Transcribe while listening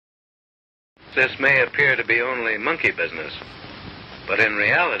This may appear to be only monkey business, but in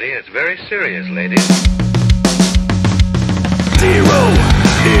reality, it's very serious, ladies. Zero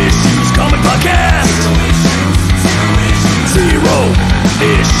Issues Comic Podcast. Zero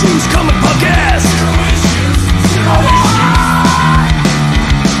Issues Comic Podcast.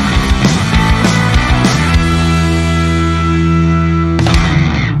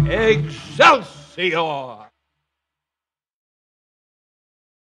 Excelsior!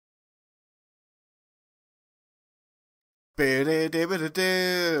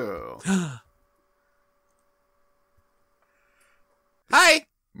 Hi!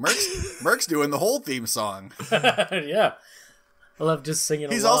 Merc's doing the whole theme song. Yeah. I love just singing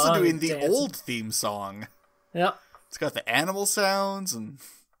He's along also doing and the dancing. old theme song. Yep. It's got the animal sounds and...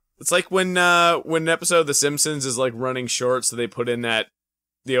 It's like when an episode of The Simpsons is like running short, so they put in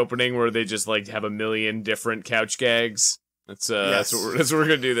the opening where they just like have a million different couch gags. That's Yes. what we're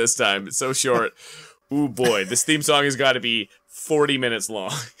gonna do this time. It's so short. Ooh boy, this theme song has got to be 40 minutes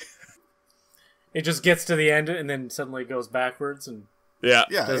long. It just gets to the end and then suddenly goes backwards and Yeah.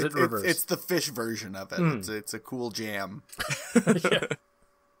 Yeah, does it reverse. it's the fish version of it. It's a cool jam. Yeah.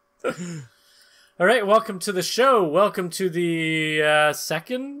 All right, welcome to the show. Welcome to the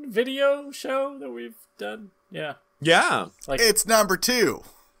second video show that we've done. Yeah. Yeah. It's number 2.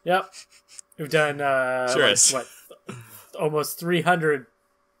 Yep. We've done Sure is. almost 300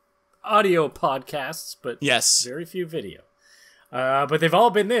 audio podcasts, but Yes. very few video. But they've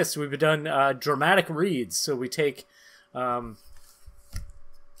all been this. We've done dramatic reads. So we take from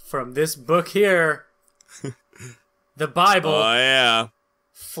this book here, the Bible, Oh yeah.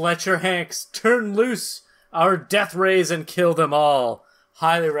 Fletcher Hanks, Turn Loose Our Death Rays and Kill Them All.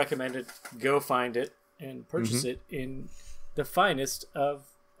 Highly recommended. Go find it and purchase it in the finest of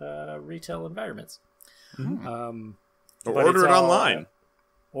retail environments. Or But order it's it all, online.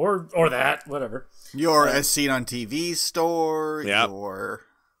 Or that, whatever. Your As Seen on TV store. Yep. Your...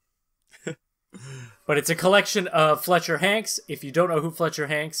 But it's a collection of Fletcher Hanks. If you don't know who Fletcher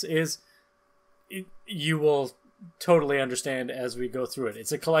Hanks is, you will totally understand as we go through it.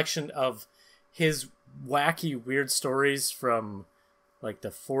 It's a collection of his wacky, weird stories from like the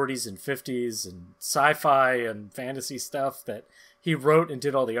 40s and 50s and sci-fi and fantasy stuff that he wrote and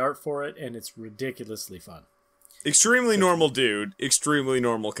did all the art for it, and it's ridiculously fun. Extremely normal dude. Extremely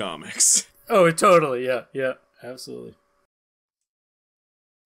normal comics. Oh, totally. Yeah, absolutely.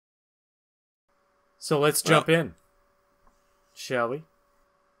 So let's jump in, shall we?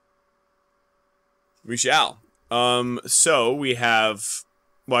 We shall. So we have.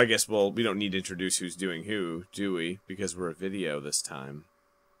 Well, I guess we don't need to introduce who's doing who, do we? Because we're a video this time.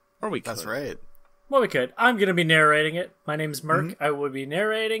 Or we could. That's right. Well, we could. I'm going to be narrating it. My name is Merc. I will be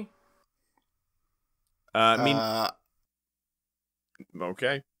narrating. Okay.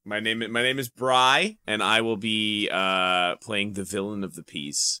 My name is Bry, and I will be playing the villain of the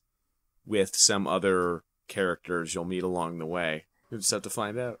piece with some other characters you'll meet along the way. You'll just have to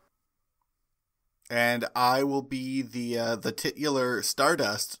find out. And I will be the titular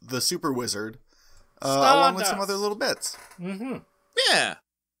Stardust, the Super Wizard, along with some other little bits. Mm-hmm. Yeah.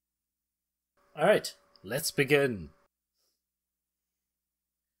 All right, let's begin.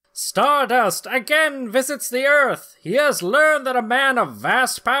 Stardust again visits the Earth. He has learned that a man of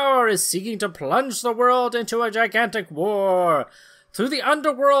vast power is seeking to plunge the world into a gigantic war. Through the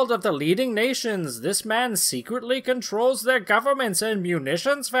underworld of the leading nations, this man secretly controls their governments and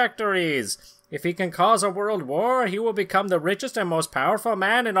munitions factories. If he can cause a world war, he will become the richest and most powerful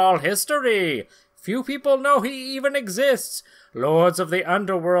man in all history. Few people know he even exists. Lords of the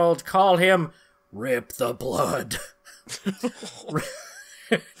underworld call him Rip the Blood.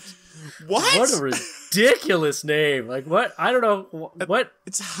 What? What a ridiculous name. Like, what? I don't know. What?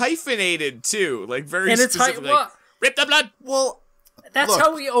 It's hyphenated, too. Like, very And it's specific. Like, Rip the blood! Well, That's look,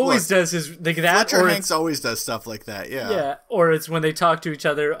 how he always does his... Like that, Fletcher or Hanks it's, always does stuff like that, yeah. yeah, or it's when they talk to each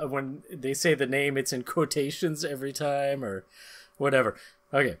other, when they say the name, it's in quotations every time, or whatever.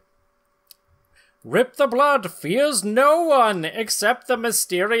 Okay. Rip the Blood fears no one except the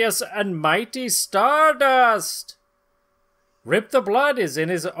mysterious and mighty Stardust. Rip the Blood is in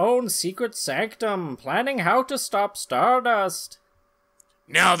his own secret sanctum, planning how to stop Stardust.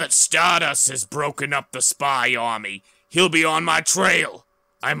 Now that Stardust has broken up the spy army, he'll be on my trail.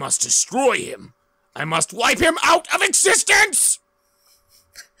 I must destroy him. I must wipe him out of existence!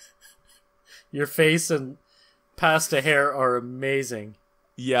 Your face and pasta hair are amazing.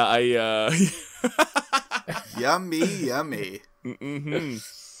 Yeah, Yummy, yummy.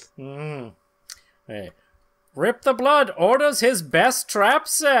 Hey. Rip the Blood orders his best trap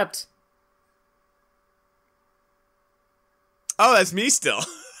set. Oh, that's me still.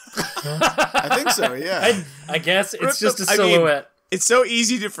 I think so, yeah. I guess it's Rip just the- a silhouette. It's so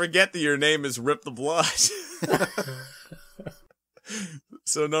easy to forget that your name is Rip the Blood.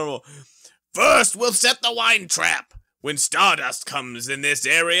 So normal. First, we'll set the wine trap. When Stardust comes in this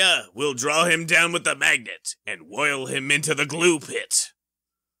area, we'll draw him down with the magnet and whirl him into the glue pit.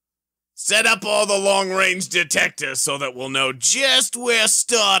 Set up all the long-range detectors so that we'll know just where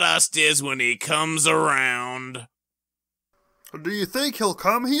Stardust is when he comes around. Do you think he'll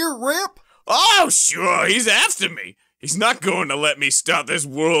come here, Rip? Oh, sure, he's after me. He's not going to let me start this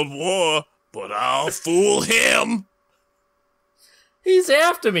world war, but I'll fool him. He's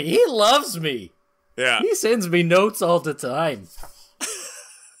after me. He loves me. Yeah. He sends me notes all the time.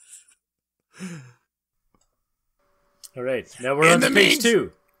 All right, now we're on to page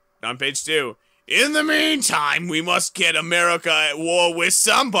 2. On page 2. In the meantime, we must get America at war with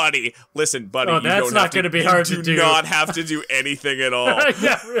somebody. Listen, buddy, Oh, you that's don't not have gonna be hard to do. You do not have to do anything at all.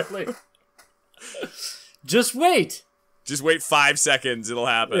 Yeah, really. Just wait. Just wait 5 seconds, it'll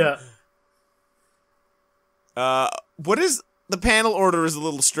happen. Yeah. What is... The panel order is a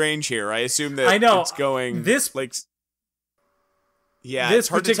little strange here. I assume that I know. it's going... This Yeah, this it's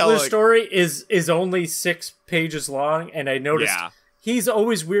hard particular to tell, story is only 6 pages long, and I noticed Yeah. he's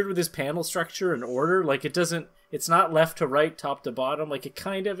always weird with his panel structure and order. Like, it's not left to right, top to bottom. Like, it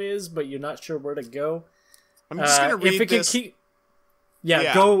kind of is, but you're not sure where to go. I'm just going to read if it this. Can keep, yeah,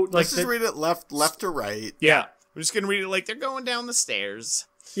 Yeah. go like Let's just read it left to right. Yeah, I'm just going to read it like they're going down the stairs.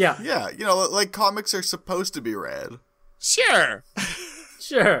 yeah, Yeah, you know, like comics are supposed to be read. Sure.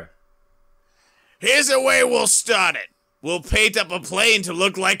 sure. Here's the way we'll start it. We'll paint up a plane to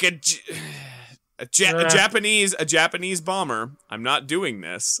look like a Japanese bomber. I'm not doing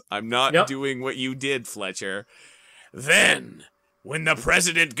this. I'm not Yep. doing what you did, Fletcher. Then, when the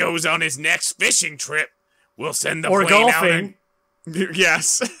president goes on his next fishing trip, we'll send the Or plane golfing. out and...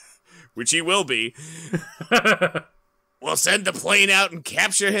 Yes, which he will be. We'll send the plane out and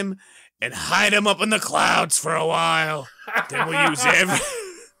capture him and hide him up in the clouds for a while. Then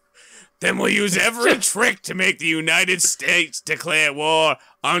we'll use every trick to make the United States declare war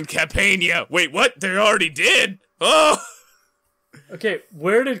on Capania. Wait, what? They already did? Oh! Okay,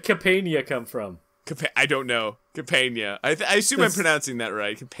 where did Capania come from? I don't know. Capania. I assume I'm pronouncing that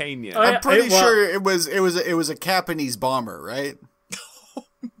right. Capania. Oh, yeah. I'm pretty well- sure it was a Japanese bomber, right?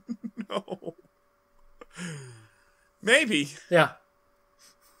 No. Maybe. Yeah,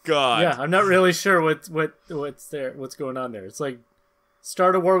 God. yeah. I'm not really sure what's going on there. It's like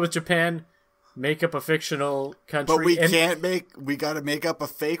start a war with Japan, make up a fictional country, But we gotta make up a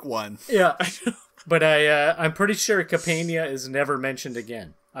fake one. Yeah, but I'm pretty sure Capania is never mentioned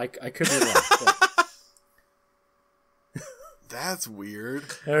again. I could be wrong. But... That's weird.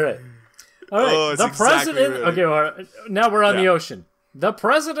 All right. Oh, it's the exactly president. right. Okay, well, now we're on the Yeah. ocean. The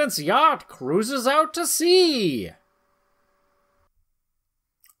president's yacht cruises out to sea.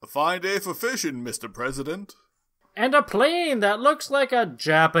 A fine day for fishing, Mr. President. And a plane that looks like a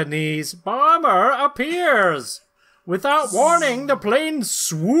Japanese bomber appears. Without warning, the plane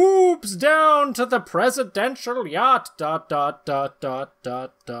swoops down to the presidential yacht. ...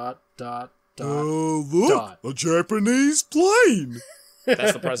 Look, a Japanese plane.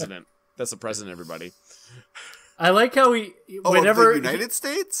 That's the president. That's the president, everybody. I like how he, Oh, whenever the United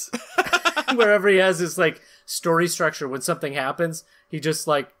States? wherever he has this like story structure, when something happens, he just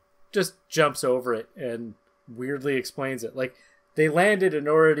jumps over it and weirdly explains it. Like they landed and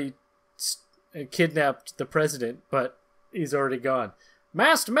already kidnapped the president, but he's already gone.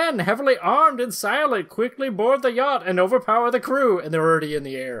 Masked men, heavily armed and silent, quickly board the yacht and overpower the crew, and they're already in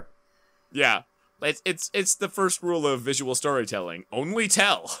the air. Yeah. It's the first rule of visual storytelling. Only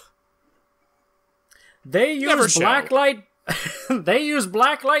tell. They Never use show. blacklight. They use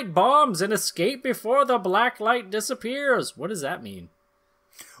blacklight bombs and escape before the blacklight disappears. What does that mean?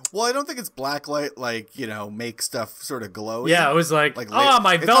 Well, I don't think it's blacklight, like, you know, make stuff sort of glowy. Yeah, it was like my it's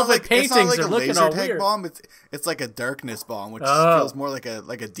not velvet like, paintings it's not like are a looking laser all tag weird. bomb. It's like a darkness bomb, which Oh. feels more like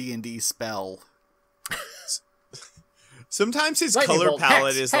a D&D spell. Sometimes his Lightning color bolt.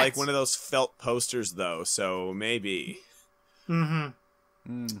 palette Hex, is like hex. one of those felt posters, though, so maybe.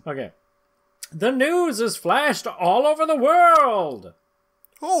 Okay. The news is flashed all over the world.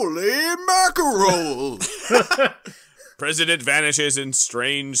 Holy mackerel! President vanishes in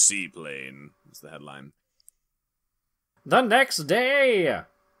strange seaplane. That's the headline. The next day.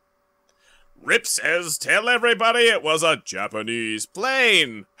 Rip says, tell everybody it was a Japanese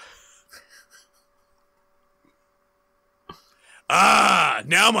plane. Ah,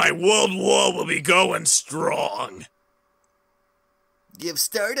 now my world war will be going strong. If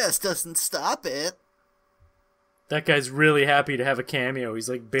Stardust doesn't stop it. That guy's really happy to have a cameo. He's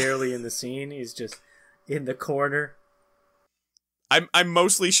like barely in the scene. He's just in the corner. I'm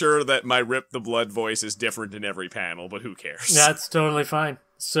mostly sure that my Rip the Blood voice is different in every panel, but who cares? That's totally fine.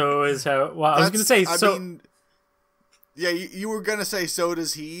 So is how... Well, I was going to say... I mean, yeah, you were going to say so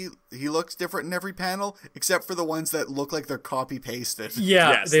does he. He looks different in every panel, except for the ones that look like they're copy-pasted. Yeah,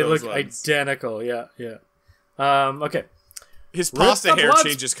 Yes, they those look ones. identical. Yeah. Okay. His pasta hair Blood's-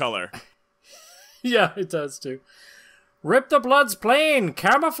 changes color. Yeah, it does too. Rip the Blood's plane,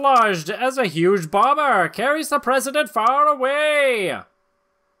 camouflaged as a huge bomber, carries the president far away.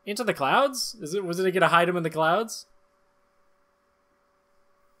 Into the clouds? Was it gonna hide him in the clouds?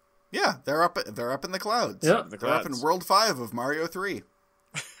 Yeah, they're up in the clouds. Yep. The They're up in clouds. World 5 of Mario 3.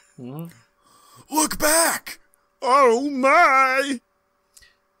 Look back! Oh my!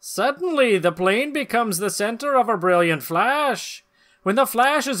 Suddenly, the plane becomes the center of a brilliant flash. When the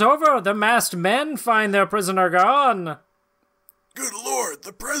flash is over, the masked men find their prisoner gone. Good lord,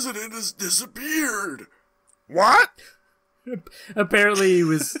 the president has disappeared! What? Apparently, he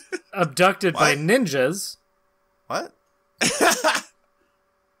was abducted by ninjas. What?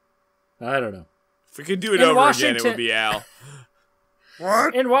 I don't know. If we could do it In over again, it Washington- would be Al.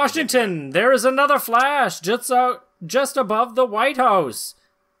 What? In Washington, there is another flash just above the White House.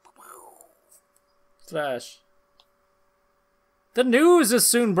 Flash. The news is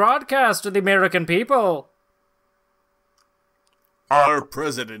soon broadcast to the American people. Our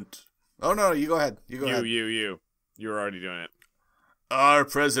president. Oh no, you go ahead. You go ahead. You. You were already doing it. Our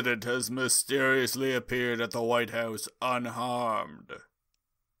president has mysteriously appeared at the White House unharmed.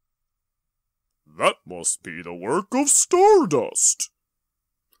 That must be the work of Stardust.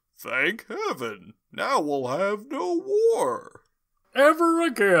 Thank heaven. Now we'll have no war. Ever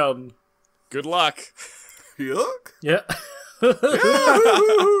again. Good luck. Yuck. Yeah.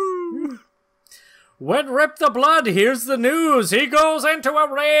 When Rip the Blood hears the news, he goes into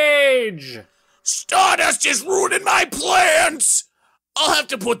a rage. Stardust is ruining my plans! I'll have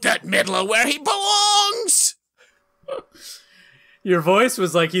to put that meddler where he belongs! Your voice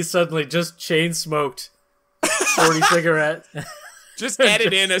was like he suddenly just chain smoked 40 cigarettes. Just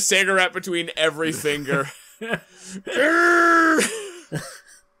edit in a cigarette between every finger.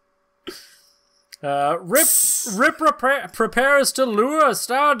 Rip prepares to lure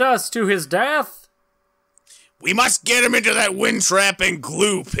Stardust to his death. We must get him into that wind trap and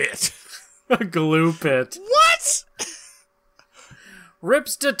glue pit. A glue pit. What?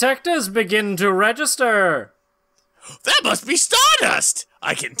 Rip's detectives begin to register. That must be Stardust!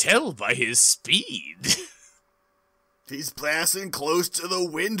 I can tell by his speed. He's passing close to the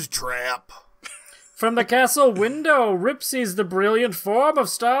wind trap. From the castle window, Rip sees the brilliant form of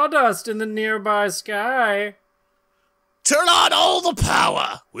Stardust in the nearby sky. Turn on all the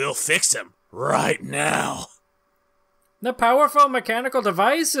power. We'll fix him right now. The powerful mechanical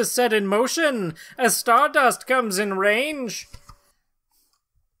device is set in motion as Stardust comes in range.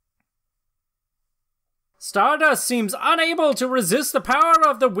 Stardust seems unable to resist the power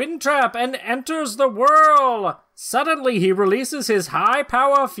of the wind trap and enters the whirl. Suddenly, he releases his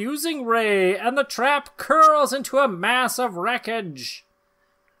high-power fusing ray, and the trap curls into a mass of wreckage.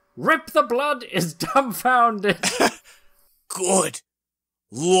 Rip the Blood is dumbfounded. Good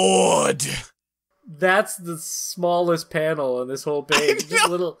Lord. That's the smallest panel on this whole page. Just a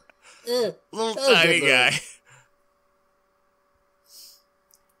little... Little tiny guy.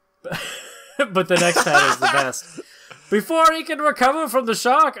 But the next panel is the best. Before he can recover from the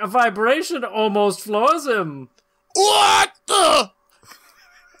shock, a vibration almost floors him. What the?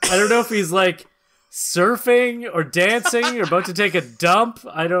 I don't know if he's like surfing or dancing or about to take a dump.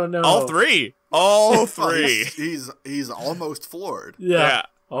 I don't know. All three. All three. He's almost floored. Yeah.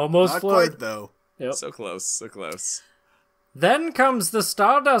 Almost Not floored. quite though. Yep. So close, so close. Then comes the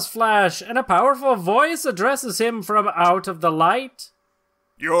Stardust Flash, and a powerful voice addresses him from out of the light.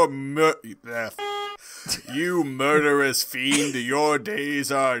 You murderous fiend, your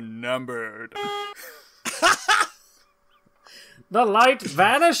days are numbered. The light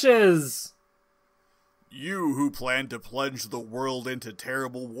vanishes. You who plan to plunge the world into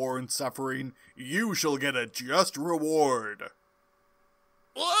terrible war and suffering, you shall get a just reward.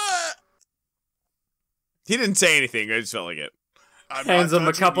 What? He didn't say anything, I just felt like it. I'm Hands not him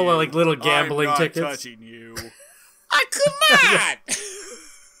a touching couple of you. like little gambling I'm not tickets. touching you. I could not.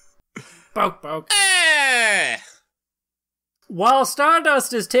 Poke, poke. Eh. While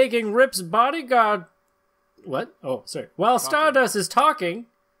Stardust is taking Rip's bodyguard... What? Oh, sorry. While Stardust is talking,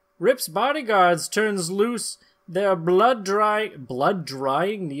 Rip's bodyguards turns loose their blood-drying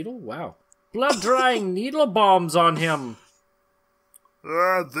needle? Wow. Blood-drying needle bombs on him.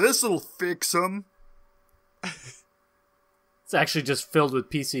 This'll fix him. It's actually just filled with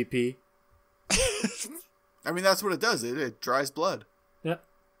PCP. I mean, that's what it does. It dries blood. Yeah.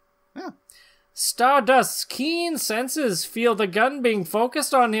 Yeah. Stardust's keen senses feel the gun being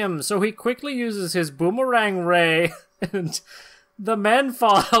focused on him, so he quickly uses his boomerang ray, and the men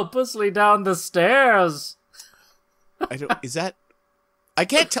fall helplessly down the stairs. I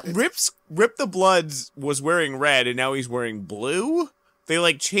can't tell. Rip the Bloods was wearing red, and now he's wearing blue? They,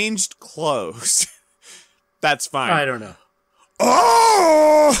 like, changed clothes. That's fine. I don't know.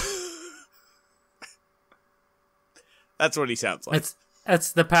 Oh! That's what he sounds like.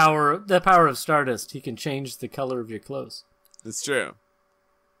 That's the power of Stardust. He can change the color of your clothes. That's true.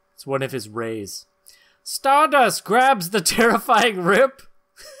 It's one of his rays. Stardust grabs the terrifying Rip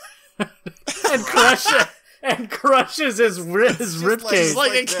and crushes his rib cage. Just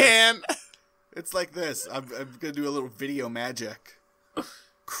like a can. It's like this. I'm gonna do a little video magic.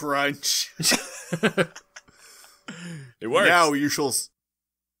 Crunch. It works.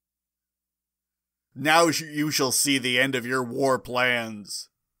 Now you shall see the end of your war plans.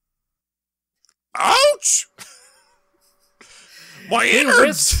 Ouch! My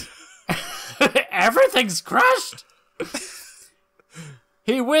innards! Everything's crushed!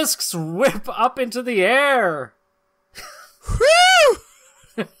 He whisks Rip up into the air.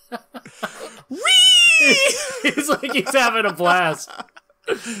 Woo! He's like he's having a blast.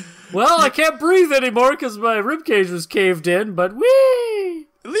 Well, I can't breathe anymore because my ribcage was caved in, but whee!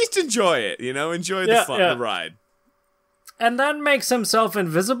 At least enjoy it, Enjoy the fun, the ride. And then makes himself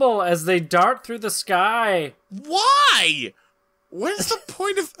invisible as they dart through the sky. Why? What is the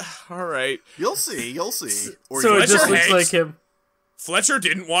point of... All right. You'll see. Or So it just Fletcher looks Hanks. like him. Fletcher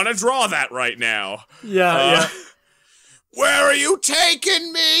didn't want to draw that right now. Yeah. Where are you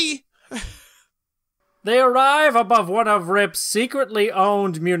taking me? They arrive above one of Rip's secretly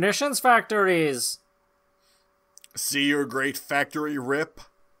owned munitions factories. See your great factory, Rip?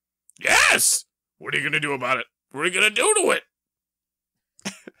 Yes! What are you going to do about it? What are you going to do to it?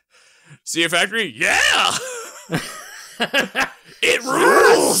 See a factory? Yeah! It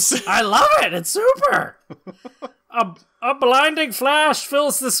rules! I love it! It's super! A blinding flash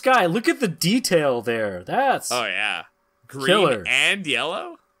fills the sky. Look at the detail there. That's... Oh, yeah. Green killer. and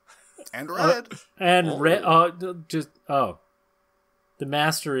yellow? And red. And red... the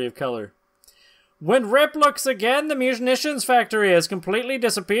mastery of color. When Rip looks again, the munitions factory has completely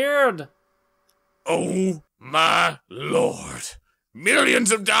disappeared. Oh, my lord.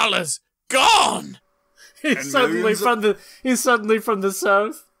 Millions of dollars gone! He's suddenly from the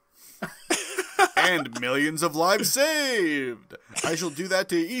south. And millions of lives saved. I shall do that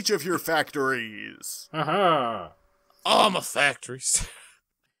to each of your factories. All my factories.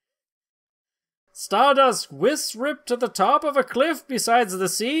 Stardust whisks Rip to the top of a cliff beside the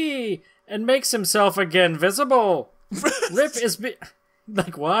sea and makes himself again visible. Rip is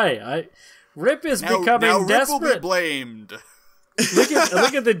why? Rip is becoming now desperate. Rip will be blamed.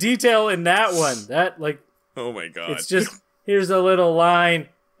 Look at the detail in that one. Oh my god. It's just here's a little line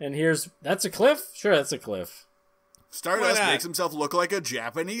and that's a cliff? Sure, that's a cliff. Stardust makes himself look like a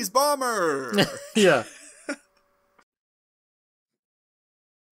Japanese bomber. Yeah.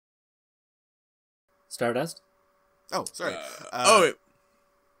 Stardust? Oh, sorry.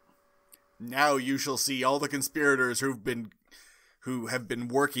 Now you shall see all the conspirators who have been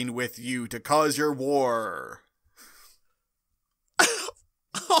working with you to cause your war.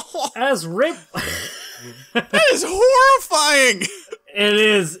 As Rip... That is horrifying!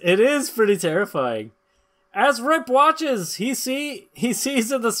 It is pretty terrifying. As Rip watches, he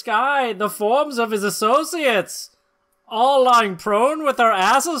sees in the sky the forms of his associates, all lying prone with their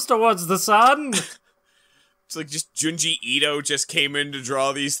asses towards the sun. It's like just Junji Ito just came in to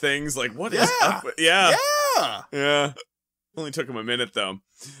draw these things. Like, what is up? Yeah. Only took him a minute, though.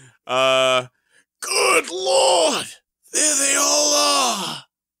 Good lord! There they all are!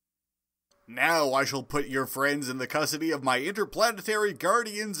 Now I shall put your friends in the custody of my interplanetary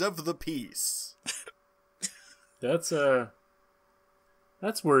guardians of the peace. That's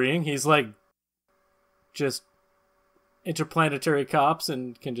worrying. He's like just interplanetary cops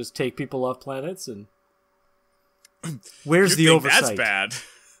and can just take people off planets and where's the oversight? That's bad.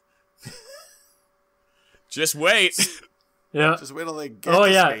 Just wait. Yeah. Just wait till they get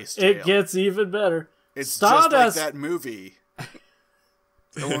to space jail. It gets even better. It's Stardust. just like that movie.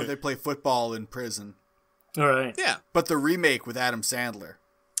 The one where they play football in prison. All right. Yeah. But the remake with Adam Sandler.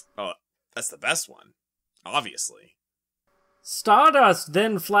 Oh, that's the best one. Obviously. Stardust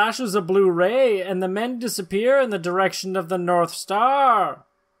then flashes a blue ray and the men disappear in the direction of the North Star.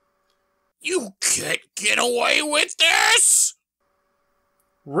 You can't get away with this!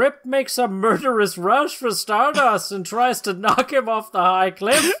 Rip makes a murderous rush for Stardust and tries to knock him off the high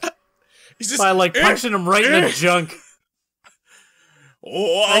cliff by, like, punching him right in the junk.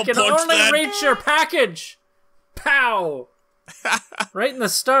 Oh, I'll I can punch only that. reach your package! Pow! Right in the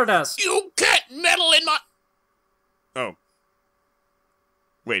Stardust. You can't meddle in my... Oh.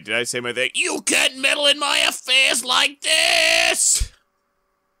 Wait, did I say my thing? You can't meddle in my affairs like this!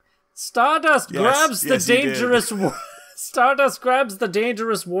 Stardust grabs the yes, you did. dangerous... Stardust grabs the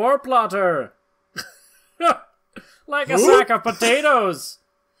dangerous war plotter. Like a sack of potatoes.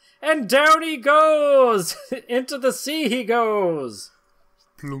 And down he goes. Into the sea he goes.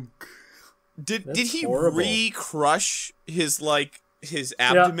 Plunk. Did he horrible. re-crush his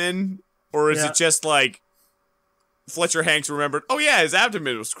abdomen? Or is it just like Fletcher Hanks remembered, oh yeah, his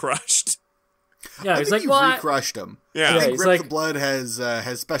abdomen was crushed? Yeah, I he's think like, well, re-crushed him. Yeah. I think he's Rip like- the Blood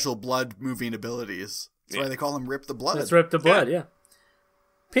has special blood moving abilities. That's why they call him Rip the Blood. let's rip the blood, yeah.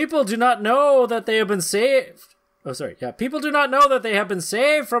 People do not know that they have been saved. Oh, sorry. Yeah, people do not know that they have been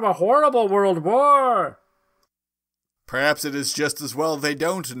saved from a horrible world war. Perhaps it is just as well they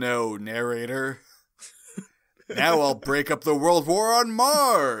don't know, narrator. Now I'll break up the world war on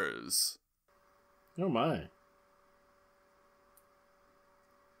Mars. Oh my.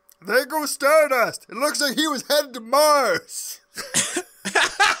 There goes Stardust. It looks like he was headed to Mars.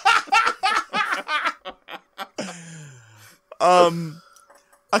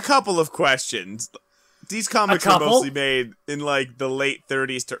 A couple of questions. These comics are mostly made in like the late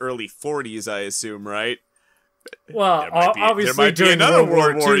 30s to early 40s, I assume, right? Well, obviously there might be during another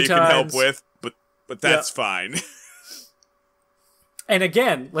World War war II you can help times. with, but that's fine. And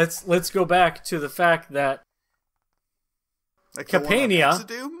again, let's go back to the fact that Like the one on Capania.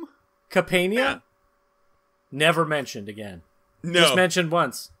 Exodum? Capania never mentioned again. No. Just mentioned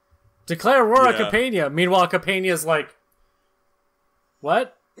once. Declare war on Yeah. Capania. Meanwhile, Capania's like,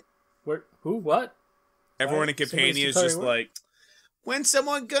 what? Where? Who? What? Everyone in Somebody's Capania is declaring just war? like, when's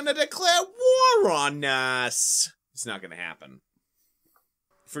someone gonna declare war on us? It's not gonna happen.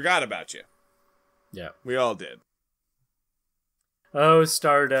 Forgot about you. Yeah. We all did. Oh, Forgot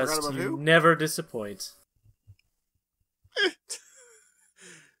Stardust, about you who? never disappoint.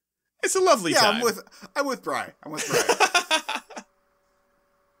 It's a lovely Yeah, time. I'm with Bri.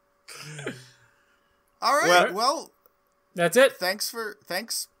 All right. Well, That's it. thanks.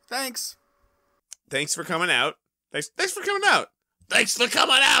 Thanks for coming out. Thanks for coming out. Thanks for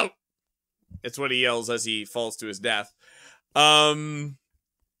coming out! It's what he yells as he falls to his death. I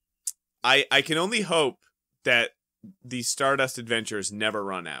can only hope that these Stardust adventures never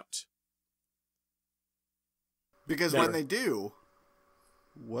run out. Because Never. when they do,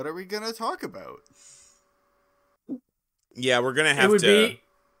 what are we gonna talk about? Yeah, we're gonna have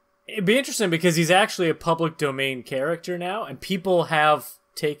It'd be interesting because he's actually a public domain character now, and people have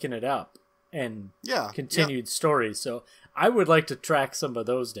taken it up and continued stories. So I would like to track some of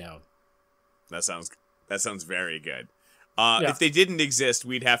those down. That sounds very good. Yeah. If they didn't exist,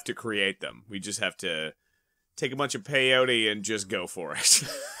 we'd have to create them. We just have to take a bunch of peyote and just go for it.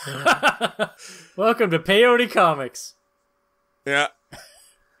 Welcome to Peyote Comics. Yeah,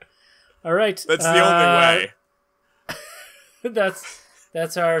 All right. that's the only way.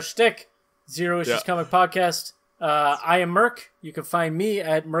 That's our shtick. Zero Issues Yeah. Comic Podcast. I am Merc. You can find me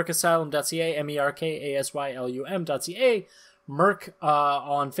at mercasylum.ca, merkasyLum.ca. Merc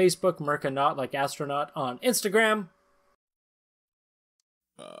on Facebook, Mercanaut like astronaut on Instagram.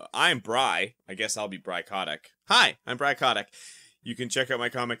 I'm Bri. I guess I'll be Bri Kotick. Hi, I'm Bri Kotick. You can check out my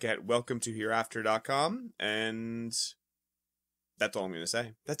comic at welcometohereafter.com, and that's all I'm going to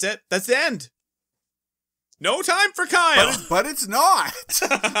say. That's it. That's the end. No time for Kyle. But it's not.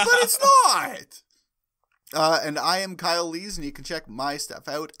 And I am Kyle Lees, and you can check my stuff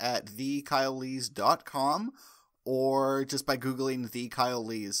out at thekylelees.com or just by Googling The Kyle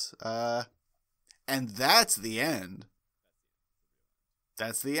Lees. And that's the end.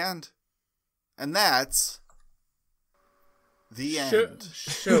 That's the end. And that's the end.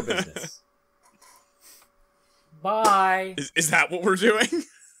 Show business. Bye. Is that what we're doing?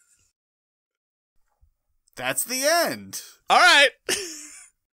 That's the end. All right.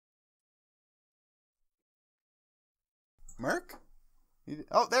 Merc?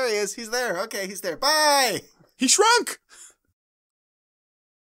 Oh, there he is. He's there. Okay, he's there. Bye. He shrunk.